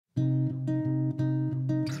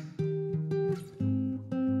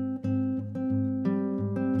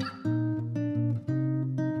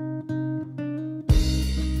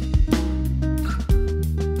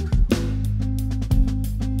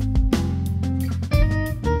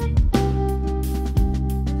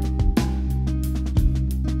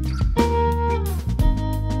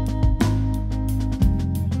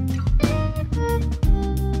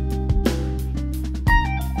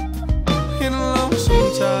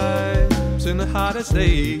in the hottest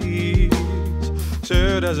days.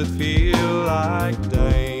 Sure does it feel like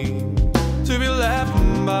day to be left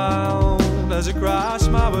bound as you cross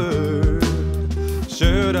my world.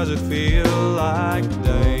 Sure does it feel like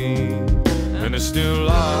day. And this new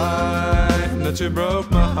line that you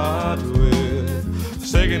broke my heart with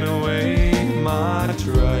is taking away my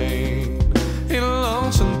train. In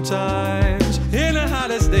lonesome times, in the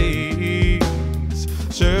hottest days,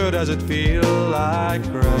 sure does it feel like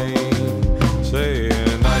rain.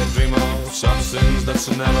 Saying I dream of substance that's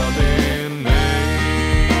never been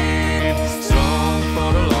made, strong for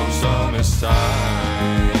the lonesomest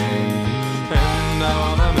time. And I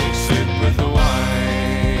wanna mix it with the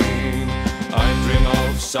wine. I dream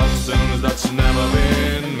of substance that's never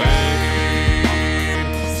been made,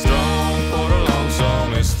 strong for the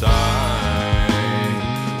lonesomest time.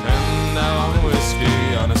 And I want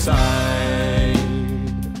whiskey on the side.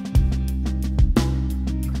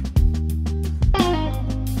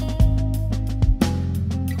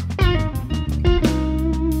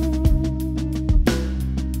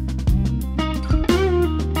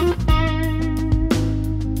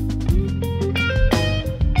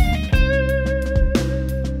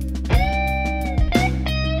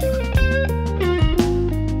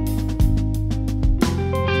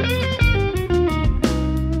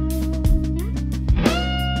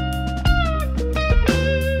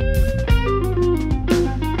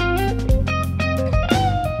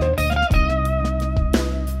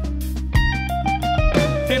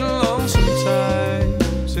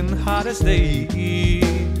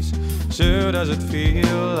 Days, sure does it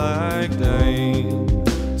feel like day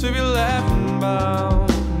to be left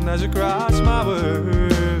bound as you cross my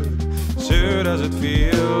world. Sure does it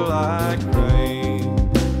feel like rain.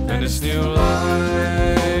 And this new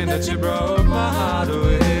line that you broke my heart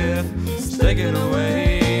with is taking away